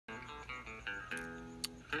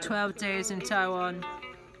12 days in Taiwan.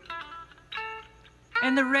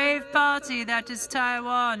 In the rave party that is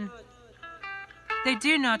Taiwan, they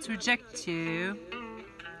do not reject you,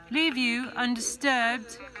 leave you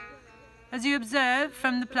undisturbed as you observe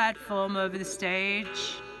from the platform over the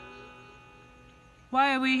stage.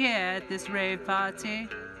 Why are we here at this rave party?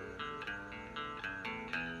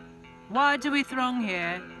 Why do we throng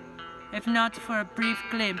here, if not for a brief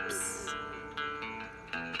glimpse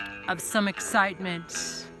of some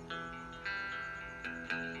excitement?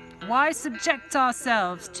 Why subject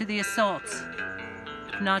ourselves to the assault,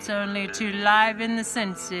 not only to liven the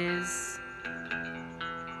senses?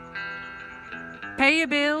 Pay your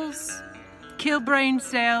bills, kill brain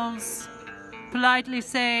cells, politely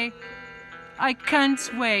say, "I can't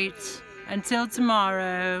wait until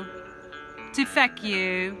tomorrow," to feck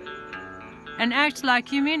you, and act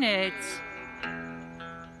like you mean it.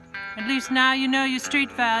 At least now you know your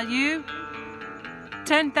street value,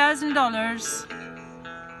 $10,000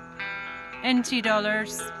 NT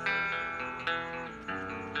dollars.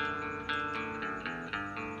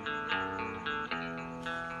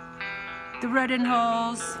 The reddened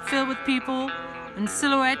halls filled with people and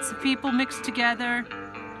silhouettes of people mixed together.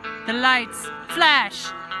 The lights flash,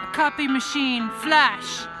 a copy machine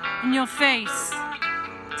flash in your face,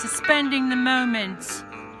 suspending the moment.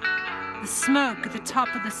 The smoke at the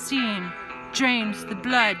top of the scene drains the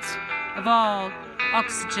blood of all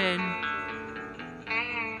oxygen.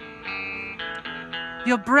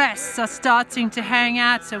 Your breasts are starting to hang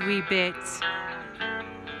out a wee bit.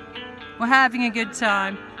 We're having a good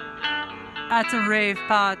time at a rave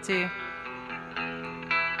party.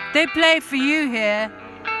 They play for you here.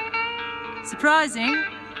 Surprising,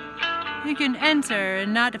 you can enter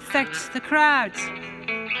and not affect the crowd.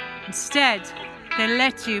 Instead, they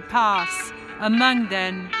let you pass among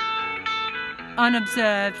them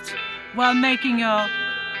unobserved while making your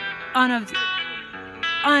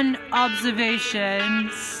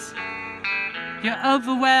unobservations. You're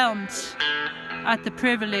overwhelmed at the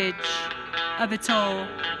privilege of it all.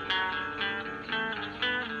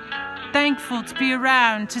 Thankful to be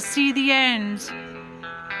around to see the end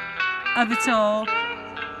of it all.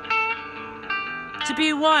 To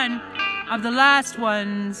be one of the last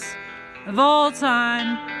ones of all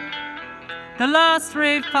time. The last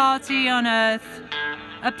rave party on Earth.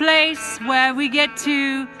 A place where we get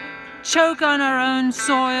to choke on our own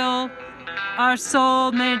soil, our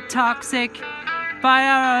soul made toxic by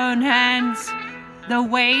our own hands. The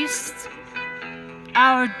waste,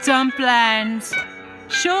 our dump land.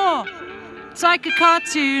 Sure, it's like a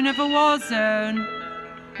cartoon of a war zone.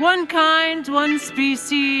 One kind, one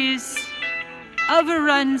species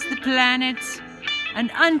overruns the planet,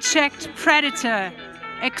 an unchecked predator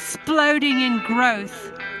exploding in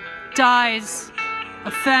growth dies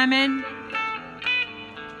of famine.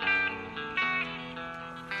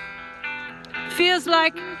 Feels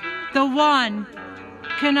like the one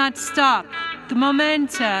cannot stop the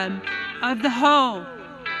momentum of the whole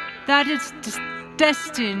that is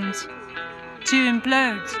destined to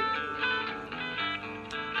implode.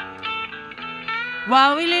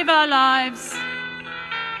 While we live our lives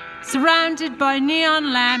surrounded by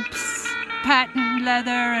neon lamps, patent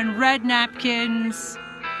leather and red napkins,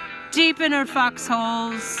 deep in our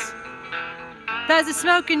foxholes, there's a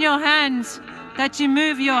smoke in your hands that you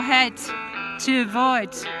move your head to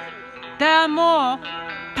avoid. There are more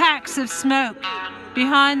packs of smoke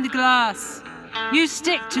behind the glass. You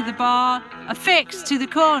stick to the bar, affixed to the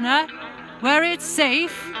corner where it's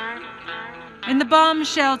safe, in the bomb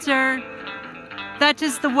shelter that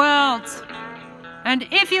is the world. And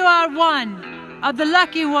if you are one of the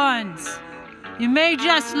lucky ones, you may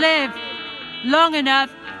just live long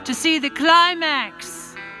enough to see the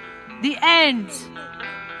climax, the end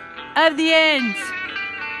of the end,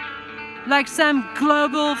 like some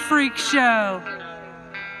global freak show.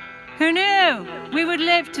 Who knew we would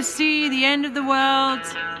live to see the end of the world?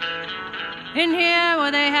 In here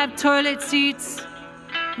where they have toilet seats,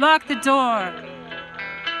 lock the door.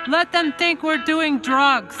 Let them think we're doing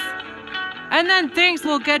drugs, and then things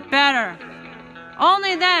will get better.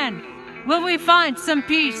 Only then will we find some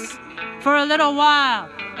peace for a little while,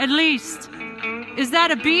 at least. Is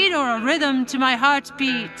that a beat or a rhythm to my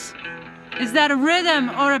heartbeat? Is that a rhythm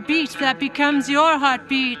or a beat that becomes your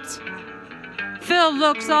heartbeat? Phil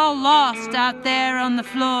looks all lost out there on the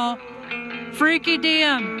floor. Freaky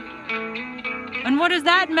diem. And what is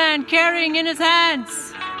that man carrying in his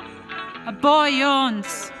hands? A boy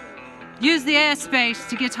yawns. Use the airspace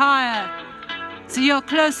to get higher, so you're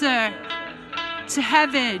closer to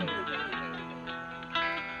heaven.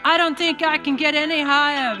 I don't think I can get any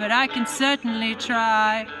higher, but I can certainly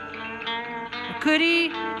try. Could he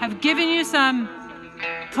have given you some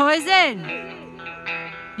poison?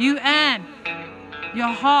 You amp, your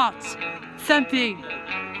heart thumping.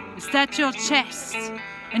 Is that your chest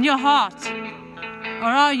and your heart? Or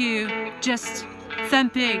are you just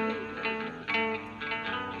thumping?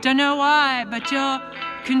 Don't know why, but you're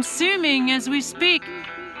consuming as we speak,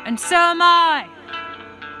 and so am I.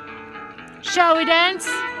 Shall we dance?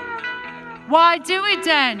 Why do we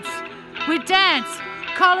dance? We dance,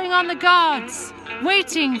 calling on the gods,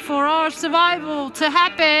 waiting for our survival to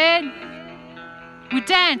happen. We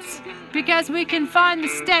dance because we can find the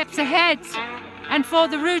steps ahead, and for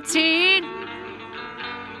the routine,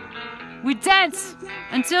 we dance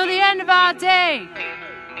until the end of our day.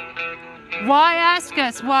 Why ask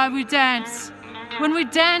us why we dance? When we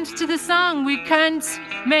dance to the song we can't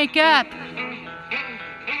make up.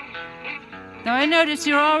 Though I notice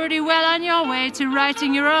you're already well on your way to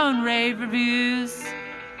writing your own rave reviews.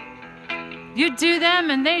 You'd do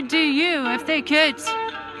them and they'd do you if they could,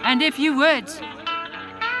 and if you would.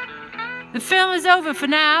 The film is over for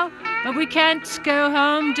now, but we can't go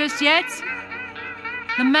home just yet.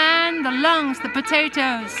 The man, the lungs, the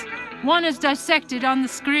potatoes, one is dissected on the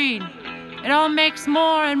screen. It all makes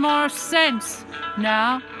more and more sense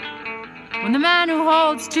now. When the man who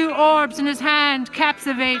holds two orbs in his hand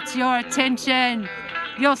captivates your attention,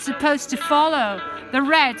 you're supposed to follow the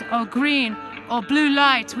red or green or blue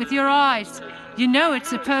light with your eyes. You know it's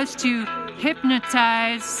supposed to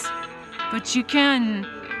hypnotize, but you can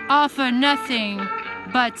offer nothing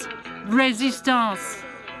but resistance.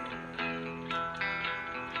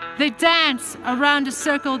 They dance around a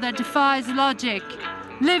circle that defies logic,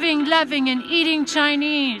 living, loving, and eating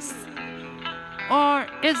Chinese. Or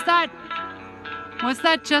was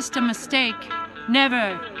that just a mistake?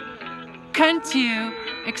 Never. Can't you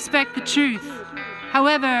expect the truth,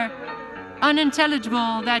 however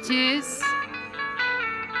unintelligible that is?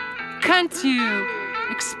 Can't you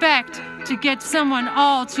expect to get someone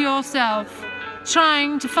all to yourself,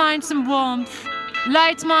 trying to find some warmth?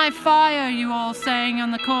 Light my fire, you all saying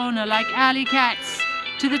on the corner like alley cats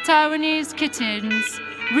to the Taiwanese kittens,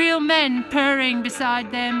 real men purring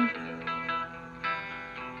beside them,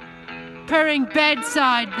 purring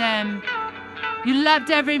bedside them. You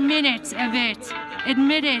loved every minute of it,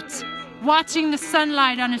 admit it, watching the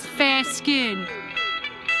sunlight on his fair skin,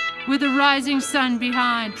 with the rising sun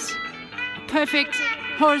behind, a perfect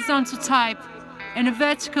horizontal type in a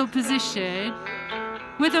vertical position,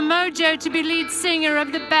 with a mojo to be lead singer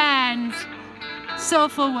of the band.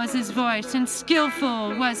 Soulful was his voice and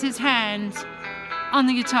skillful was his hand on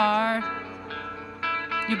the guitar.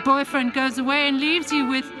 Your boyfriend goes away and leaves you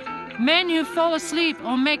with men who fall asleep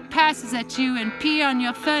or make passes at you and pee on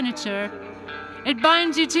your furniture. It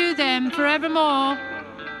binds you to them forevermore.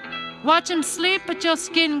 Watch them sleep, but your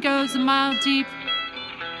skin goes a mile deep.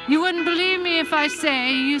 You wouldn't believe me if I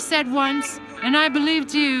say you said once, and I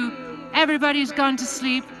believed you, everybody's gone to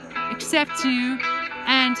sleep except you,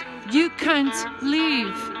 and you can't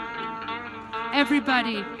leave.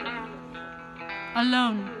 Everybody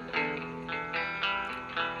alone.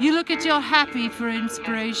 You look at your happy for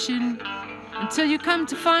inspiration until you come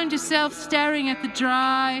to find yourself staring at the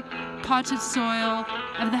dry, potted soil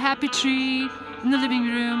of the happy tree in the living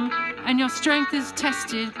room, and your strength is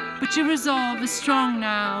tested, but your resolve is strong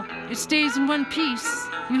now. It stays in one piece.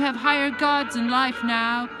 You have higher gods in life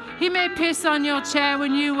now. He may piss on your chair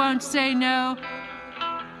when you won't say no.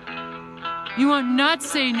 You won't not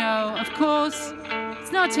say no, of course.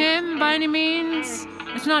 It's not him by any means.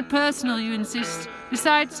 It's not personal, you insist.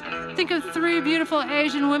 Besides, think of 3 beautiful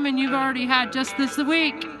Asian women you've already had just this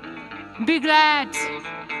week. Be glad.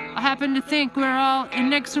 I happen to think we're all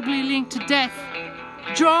inexorably linked to death.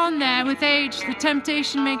 Drawn there with age, the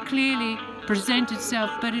temptation may clearly present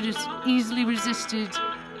itself, but it is easily resisted,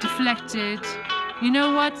 deflected. You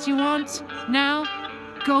know what you want now?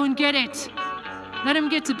 Go and get it. Let him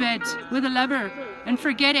get to bed with a lover and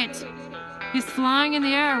forget it. He's flying in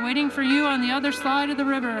the air, waiting for you on the other side of the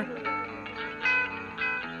river.